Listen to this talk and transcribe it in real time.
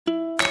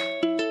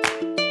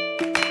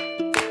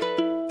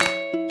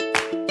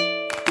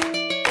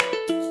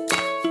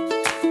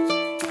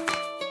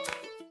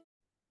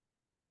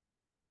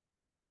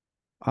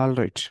All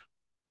right,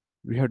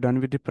 we have done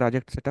with the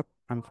project setup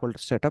and folder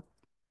setup,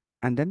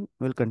 and then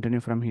we'll continue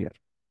from here.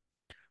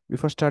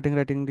 Before starting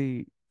writing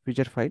the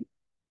feature file,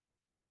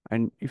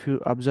 and if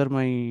you observe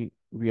my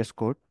VS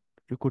Code,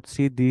 you could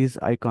see these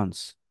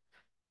icons,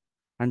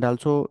 and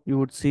also you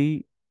would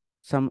see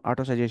some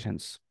auto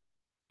suggestions.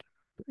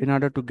 In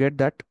order to get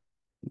that,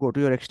 go to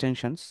your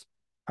extensions.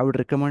 I would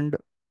recommend a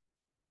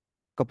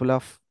couple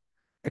of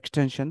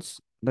extensions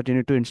that you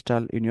need to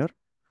install in your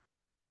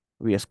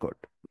VS Code.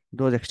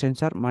 Those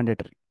extensions are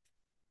mandatory.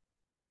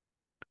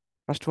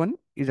 First one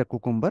is a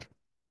Cucumber.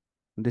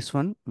 This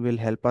one will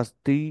help us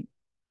the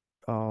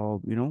uh,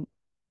 you know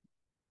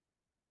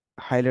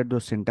highlight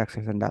those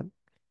syntaxes and all.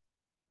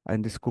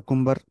 And this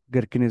Cucumber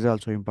gherkin is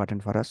also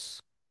important for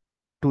us.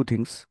 Two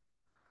things.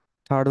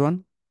 Third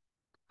one,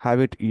 have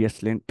it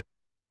ESLint.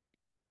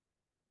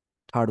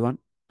 Third one,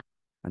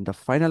 and the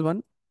final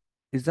one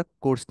is the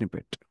code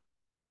snippet.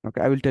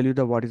 Okay, I will tell you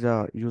the what is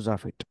the use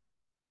of it.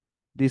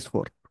 These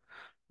four,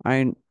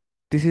 and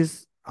this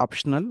is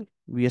optional.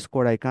 VS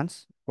Code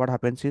icons. What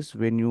happens is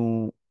when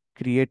you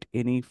create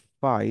any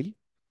file,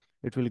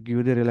 it will give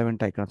you the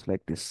relevant icons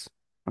like this.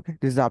 Okay,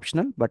 this is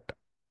optional, but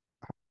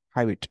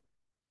have it.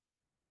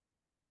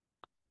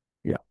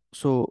 Yeah.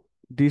 So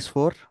these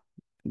four,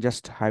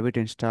 just have it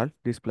installed,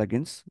 these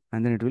plugins,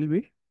 and then it will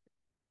be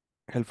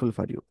helpful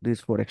for you,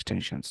 these four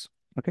extensions.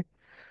 Okay.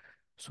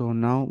 So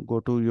now go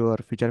to your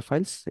feature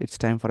files. It's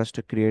time for us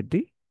to create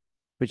the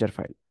feature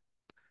file.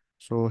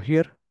 So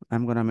here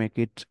I'm gonna make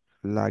it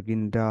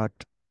login dot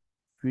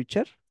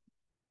feature.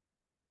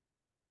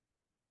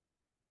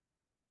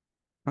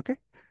 Okay,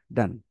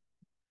 done.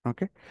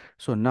 Okay.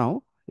 So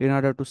now in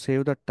order to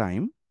save the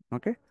time,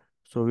 okay,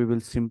 so we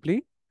will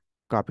simply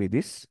copy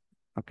this.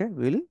 Okay,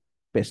 we'll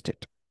paste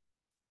it.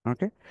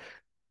 Okay,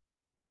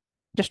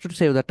 just to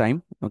save the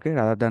time. Okay,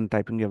 rather than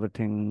typing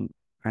everything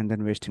and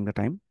then wasting the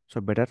time. So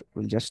better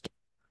we'll just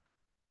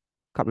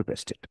copy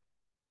paste it.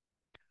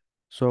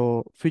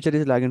 So feature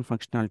is login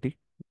functionality,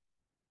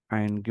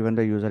 and given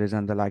the user is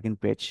on the login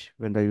page,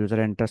 when the user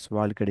enters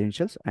valid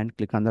credentials and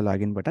click on the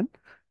login button,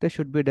 they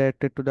should be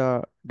directed to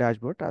the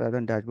dashboard. Rather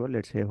than dashboard,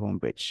 let's say home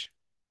page,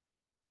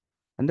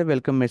 and the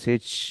welcome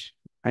message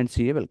and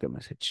see a welcome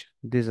message.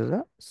 This is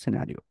a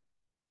scenario.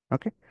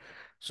 Okay,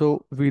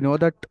 so we know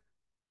that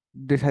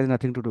this has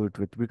nothing to do it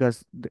with,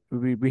 because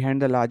we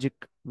behind the logic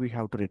we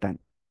have to return.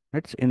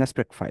 It's in a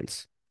spec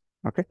files.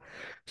 Okay,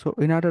 so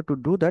in order to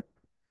do that,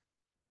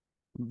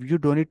 you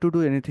don't need to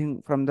do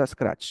anything from the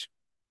scratch.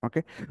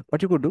 Okay,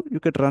 what you could do, you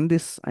could run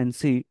this and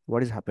see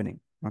what is happening.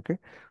 Okay,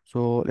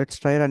 so let's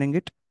try running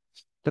it.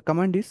 The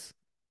command is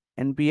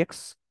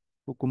npx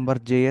cucumber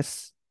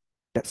js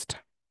test.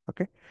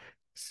 Okay,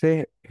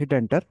 say hit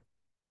enter.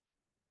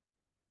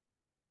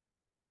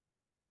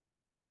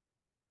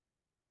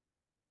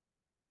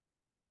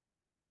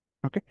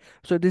 Okay,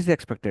 so this is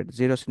expected,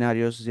 zero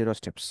scenarios, zero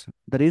steps.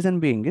 The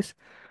reason being is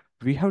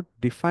we have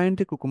defined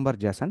the cucumber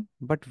json,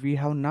 but we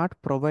have not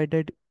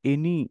provided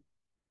any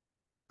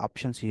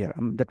options here.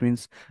 That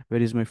means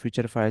where is my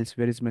feature files,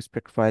 where is my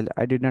spec file?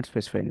 I did not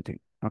specify anything.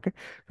 Okay,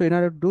 so in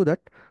order to do that,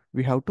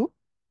 we have to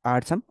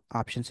add some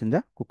options in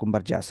the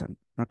cucumber json.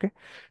 Okay,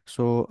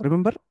 so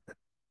remember,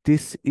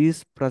 this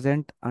is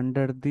present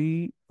under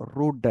the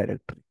root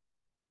directory.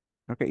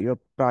 Okay, your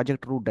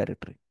project root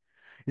directory.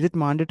 Is it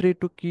mandatory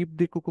to keep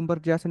the cucumber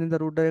json in the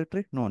root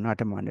directory? No, not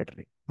a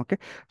mandatory. Okay,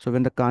 so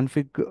when the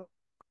config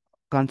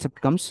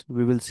concept comes,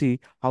 we will see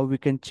how we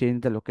can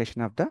change the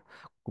location of the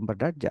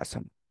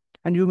cucumber.json.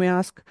 And you may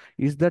ask,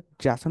 is that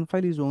JSON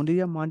file is only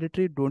a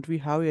mandatory? Don't we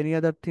have any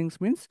other things?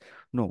 Means,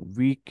 no,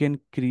 we can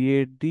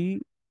create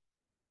the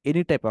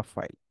any type of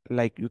file.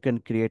 Like you can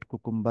create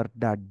cucumber.js,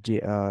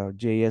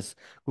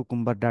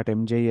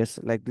 cucumber.mjs,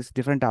 like this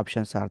different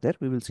options are there.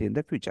 We will see in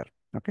the future.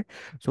 Okay.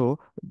 So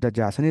the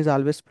JSON is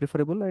always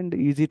preferable and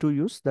easy to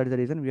use. That is the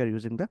reason we are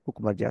using the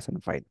cucumber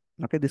JSON file.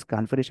 Okay. This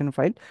configuration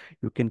file,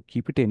 you can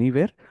keep it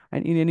anywhere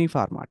and in any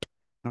format.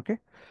 Okay.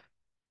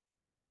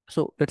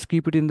 So let's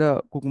keep it in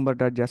the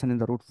cucumber.json in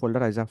the root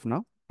folder as of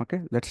now.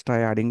 Okay. Let's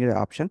try adding the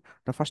option.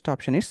 The first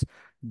option is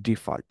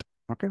default.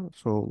 Okay.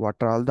 So what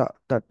are all the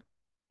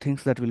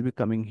things that will be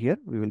coming here?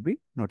 We will be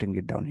noting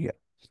it down here.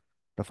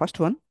 The first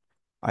one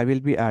I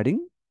will be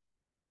adding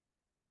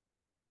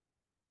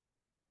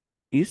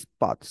is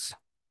paths.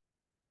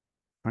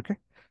 Okay.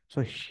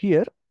 So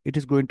here it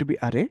is going to be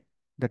array.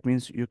 That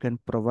means you can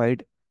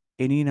provide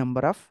any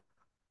number of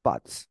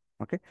paths.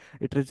 Okay.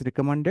 It is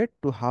recommended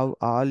to have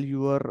all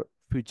your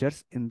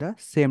features in the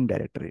same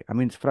directory. I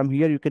mean, from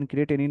here you can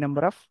create any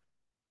number of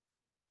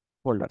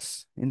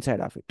folders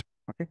inside of it.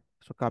 Okay.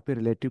 So copy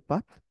relative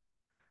path,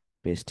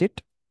 paste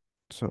it.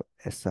 So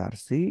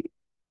src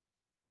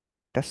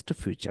test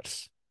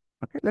features.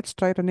 Okay. Let's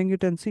try running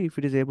it and see if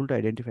it is able to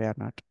identify or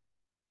not.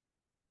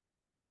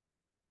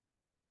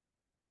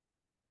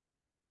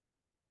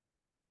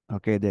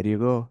 Okay, there you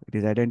go. It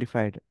is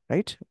identified,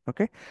 right?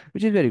 Okay,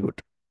 which is very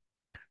good.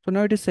 So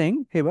now it is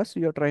saying, hey, boss,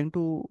 you're trying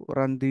to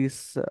run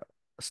these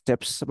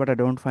steps, but I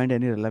don't find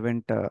any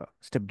relevant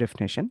step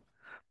definition.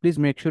 Please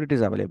make sure it is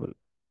available,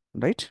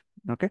 right?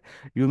 Okay,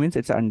 u means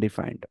it's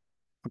undefined.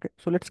 Okay,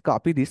 so let's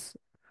copy this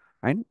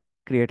and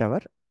create our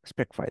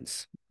spec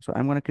files. So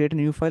I'm going to create a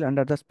new file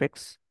under the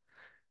specs,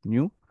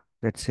 new,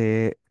 let's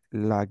say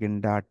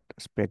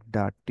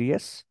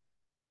login.spec.ts.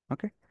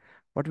 Okay,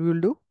 what we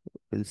will do,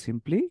 we'll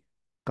simply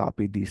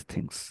copy these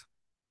things.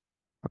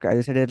 Okay, as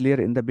I said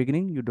earlier in the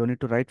beginning, you don't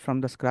need to write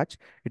from the scratch.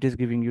 It is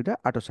giving you the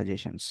auto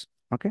suggestions.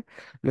 Okay,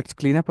 let's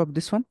clean up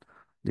this one.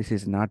 This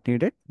is not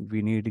needed.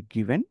 We need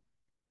given,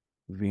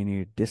 we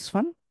need this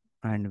one,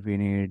 and we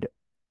need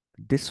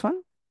this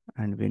one,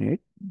 and we need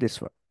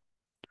this one.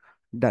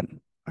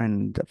 Done.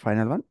 And the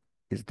final one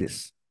is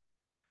this.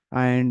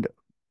 And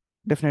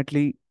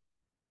definitely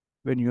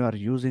when you are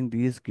using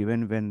these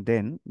given, when,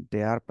 then,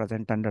 they are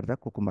present under the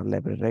Cucumber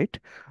library, right?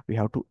 We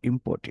have to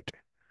import it.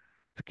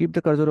 So keep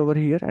the cursor over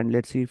here and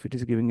let's see if it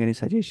is giving any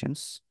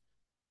suggestions.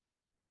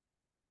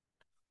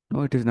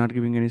 No, it is not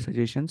giving any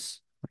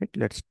suggestions. Right?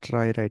 Let's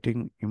try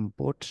writing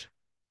import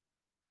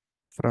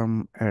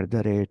from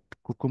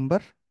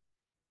 @cucumber,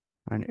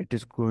 and it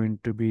is going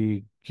to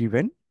be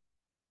given,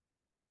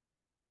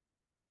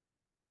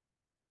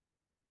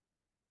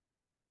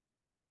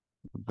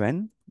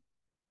 when,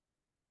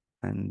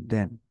 and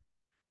then,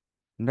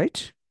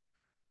 right?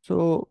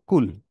 So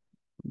cool.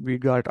 We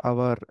got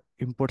our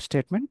import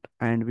statement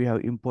and we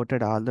have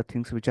imported all the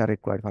things which are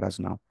required for us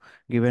now.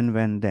 Given,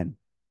 when, then.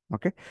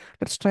 Okay.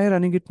 Let's try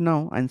running it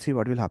now and see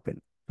what will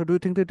happen. So do you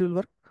think that it will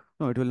work?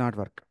 No, it will not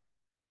work.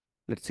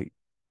 Let's see.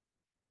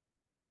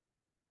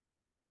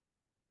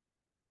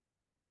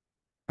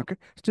 Okay.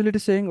 Still it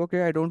is saying,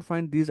 okay, I don't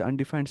find these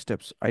undefined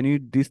steps. I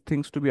need these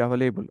things to be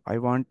available. I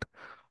want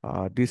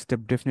this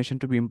step definition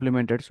to be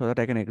implemented so that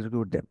I can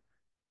execute them.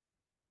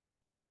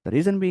 The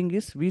reason being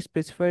is we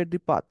specified the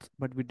path,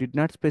 but we did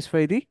not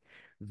specify the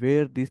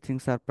where these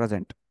things are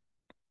present.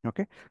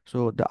 Okay.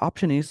 So the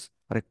option is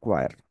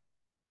require.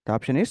 The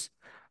option is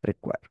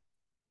require.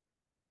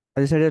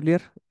 As I said earlier,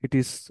 it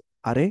is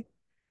array.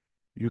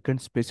 You can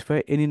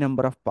specify any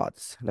number of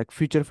paths, like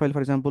feature file, for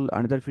example,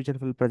 another feature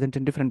file present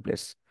in different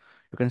place.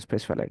 You can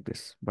specify like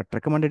this, but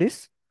recommended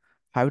is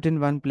have it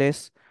in one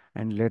place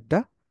and let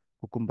the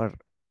Cucumber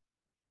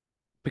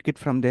pick it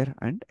from there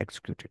and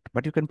execute it.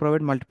 But you can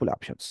provide multiple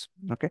options.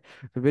 Okay.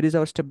 So where is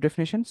our step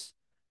definitions?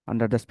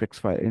 Under the specs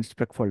file in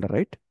spec folder,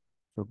 right?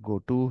 So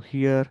go to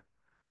here,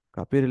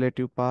 copy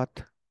relative path,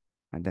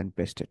 and then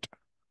paste it.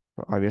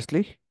 So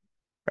obviously,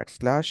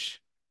 backslash.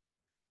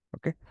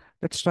 Okay.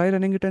 Let's try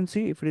running it and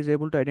see if it is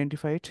able to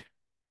identify it.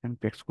 And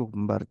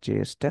Cucumber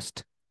JS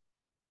test.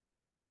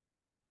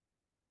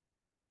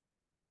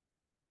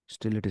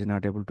 Still, it is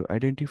not able to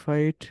identify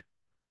it.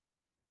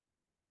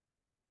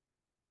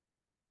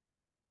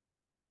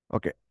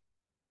 Okay.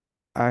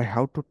 I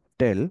have to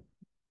tell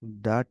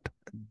that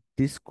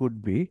this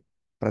could be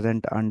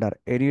present under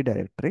any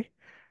directory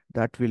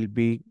that will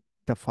be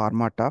the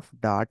format of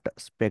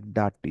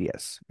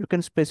 .spec.ts. You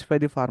can specify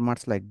the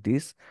formats like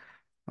this,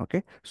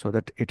 okay, so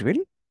that it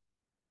will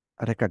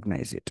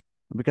recognize it.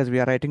 Because we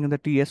are writing in the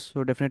TS,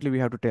 so definitely we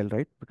have to tell,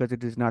 right? Because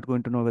it is not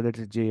going to know whether it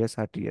is JS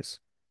or TS.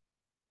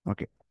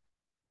 Okay.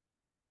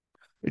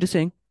 It is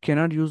saying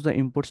cannot use the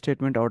import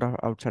statement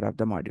outside of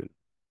the module.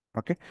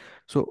 Okay.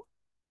 So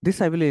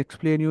this I will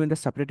explain you in the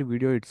separate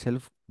video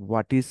itself.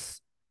 What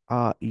is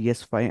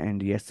ES5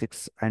 and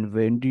ES6 and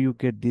when do you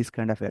get these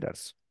kind of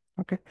errors?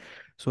 Okay.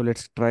 So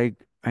let's try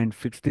and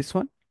fix this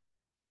one.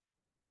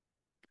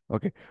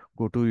 Okay.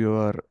 Go to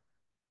your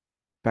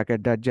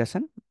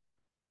packet.json.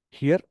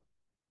 Here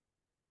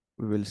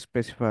we will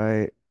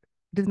specify. It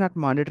is not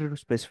mandatory to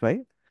specify.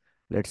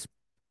 Let's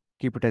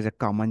keep it as a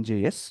common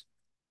JS.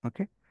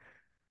 Okay.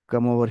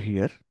 Come over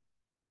here.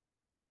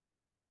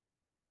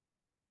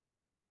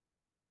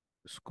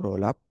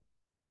 Scroll up.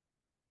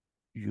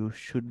 You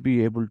should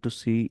be able to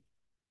see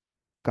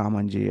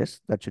common JS.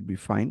 That should be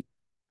fine.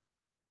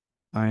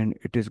 And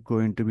it is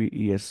going to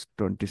be ES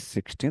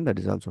 2016. That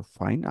is also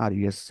fine. Or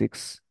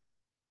ES6.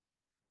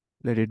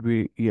 Let it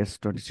be ES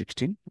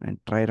 2016 and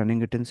try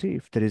running it and see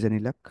if there is any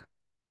luck.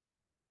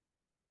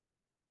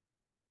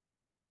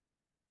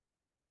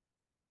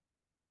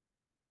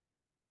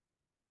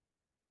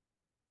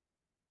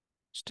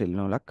 Still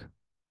no luck.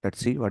 Let's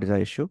see what is the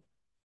issue.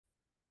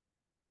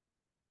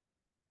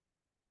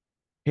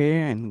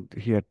 Okay, and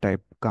here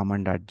type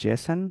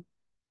common.json.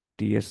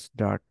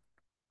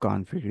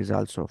 ts.config is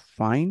also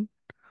fine.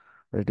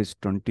 That is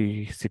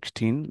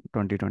 2016,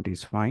 2020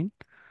 is fine.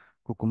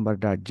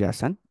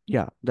 Cucumber.json.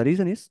 Yeah, the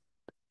reason is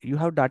you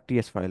have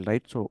 .ts file,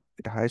 right? So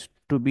it has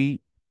to be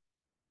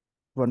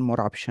one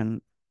more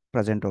option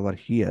present over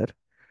here.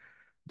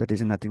 That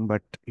is nothing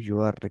but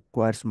your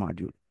requires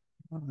module.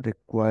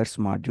 Requires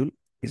module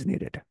is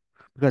needed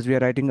because we are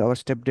writing our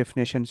step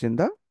definitions in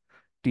the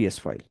TS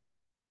file.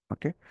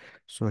 Okay.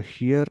 So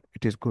here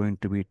it is going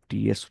to be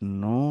TS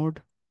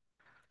node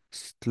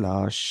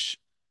slash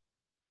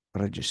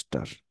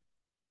register.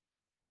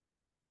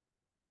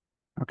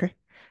 Okay.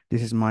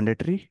 This is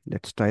mandatory.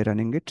 Let's try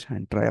running it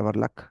and try our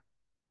luck.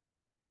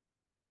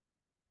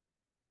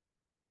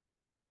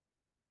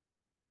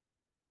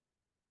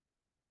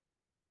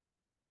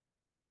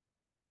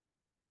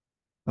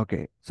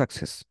 Okay,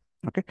 success.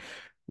 Okay,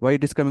 why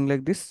it is coming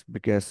like this?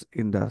 Because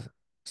in the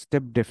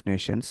step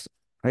definitions,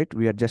 right,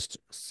 we are just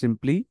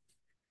simply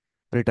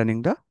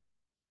returning the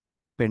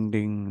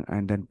pending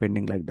and then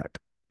pending like that.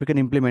 We can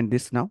implement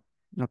this now.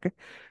 Okay,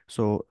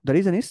 so the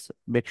reason is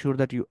make sure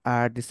that you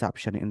add this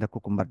option in the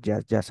Cucumber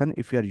JSON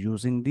if you are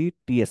using the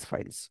TS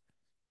files.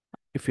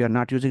 If you are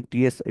not using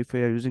TS, if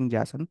you are using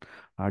JSON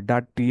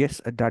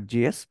 .ts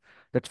 .js,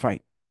 that's fine.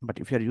 But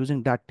if you are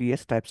using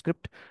 .ts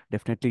TypeScript,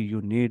 definitely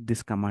you need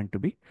this command to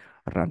be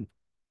run.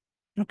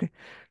 Okay,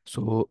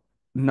 so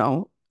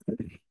now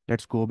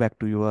let's go back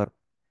to your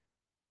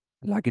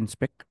login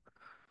spec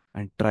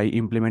and try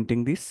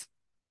implementing this.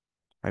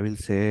 I will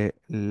say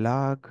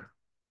log.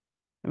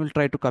 I will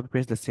try to copy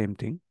paste the same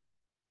thing.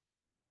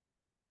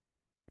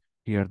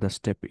 Here the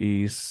step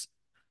is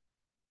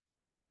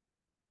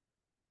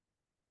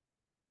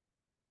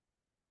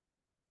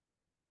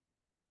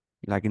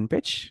login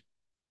page.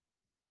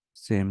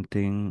 Same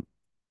thing,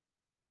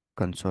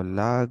 console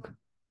log.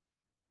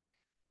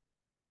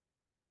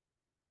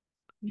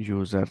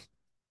 User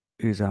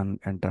is on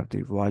enter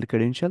the vault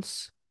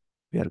credentials.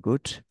 We are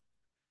good.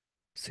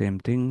 Same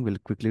thing, we'll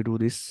quickly do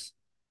this.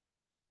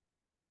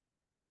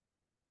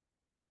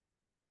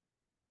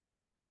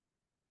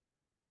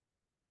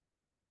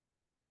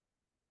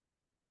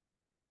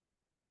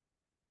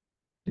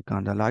 Click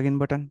on the login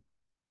button.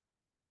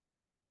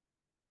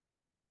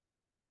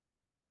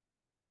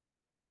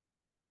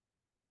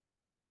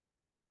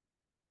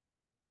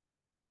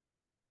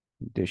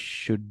 This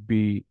should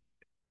be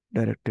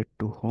directed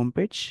to home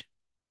page.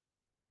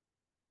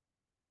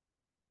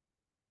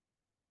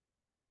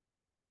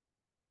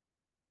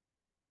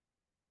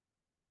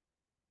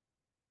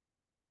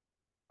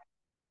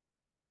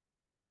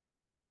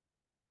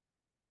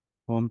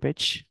 Home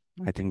page.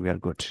 I think we are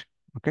good.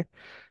 Okay.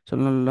 So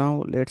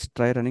now let's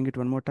try running it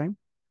one more time.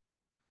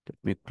 Let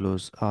me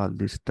close all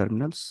these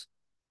terminals.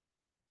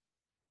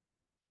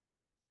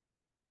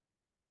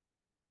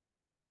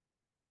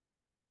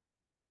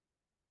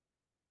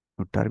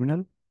 New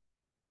terminal.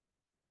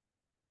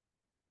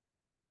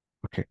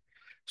 Okay.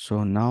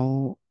 So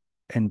now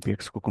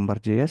npx cucumber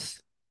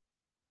JS.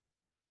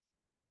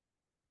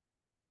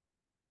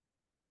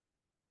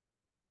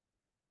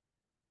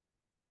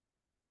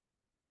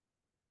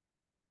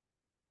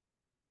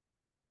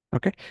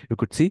 Okay. You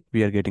could see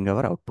we are getting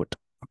our output.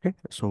 Okay.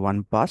 So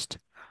one passed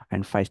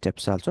and 5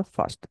 steps also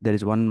fast. There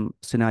is one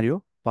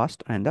scenario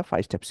passed and the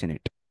 5 steps in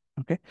it.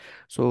 Okay.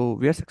 So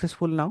we are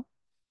successful now.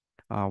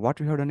 What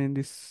we have done in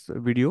this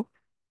video,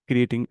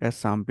 creating a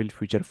sample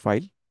feature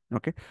file.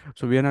 Okay,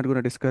 so we are not going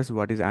to discuss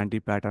what is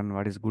anti-pattern,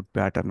 what is good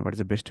pattern, what is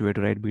the best way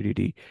to write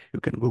BDD. You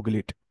can Google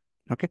it.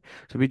 Okay,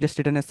 so we just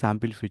written a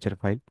sample feature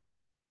file,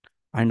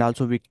 and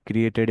also we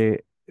created a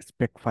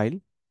spec file.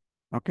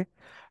 Okay,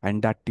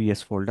 and that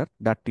TS folder,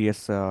 that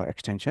TS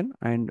extension,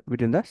 and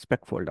within the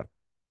spec folder,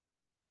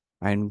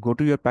 and go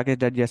to your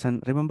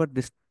package.json. Remember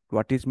this,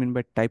 what is mean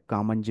by type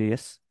common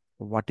JS,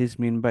 what is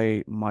mean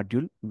by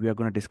module, we are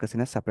going to discuss in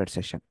a separate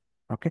session.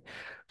 Okay,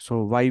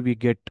 so why we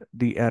get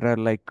the error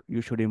like you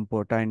should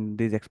import and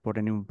this export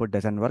and import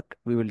doesn't work,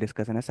 we will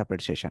discuss in a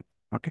separate session.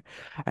 Okay,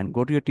 and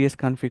go to your ts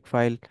config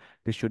file.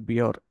 This should be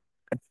your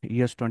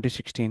years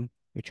 2016.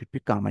 It should be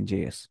common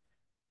JS.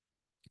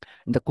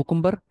 In the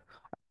Cucumber,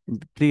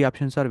 the three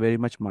options are very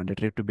much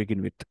mandatory to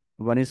begin with.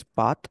 One is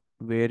path,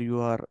 where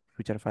your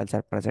feature files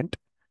are present.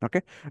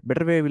 Okay,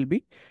 better way will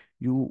be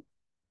you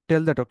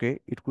tell that okay,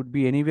 it could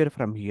be anywhere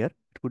from here,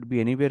 it could be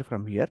anywhere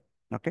from here.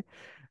 Okay,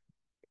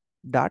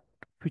 that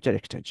feature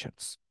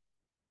extensions,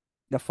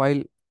 the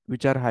file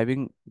which are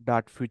having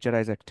that feature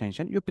as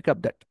extension, you pick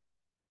up that.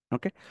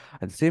 Okay,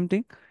 and same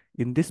thing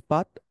in this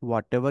path,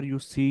 whatever you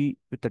see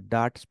with the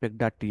dot spec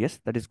dot ts,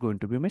 that is going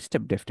to be my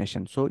step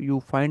definition. So you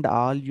find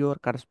all your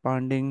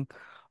corresponding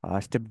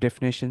step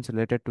definitions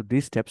related to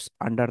these steps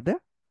under the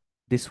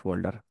this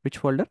folder. Which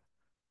folder?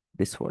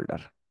 This folder.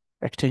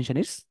 Extension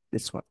is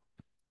this one.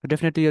 So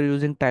definitely you're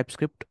using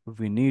TypeScript.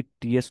 We need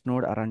TS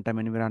node or runtime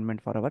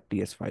environment for our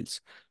TS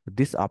files.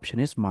 This option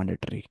is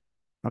mandatory.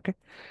 Okay.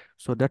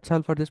 So that's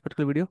all for this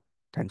particular video.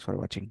 Thanks for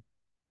watching.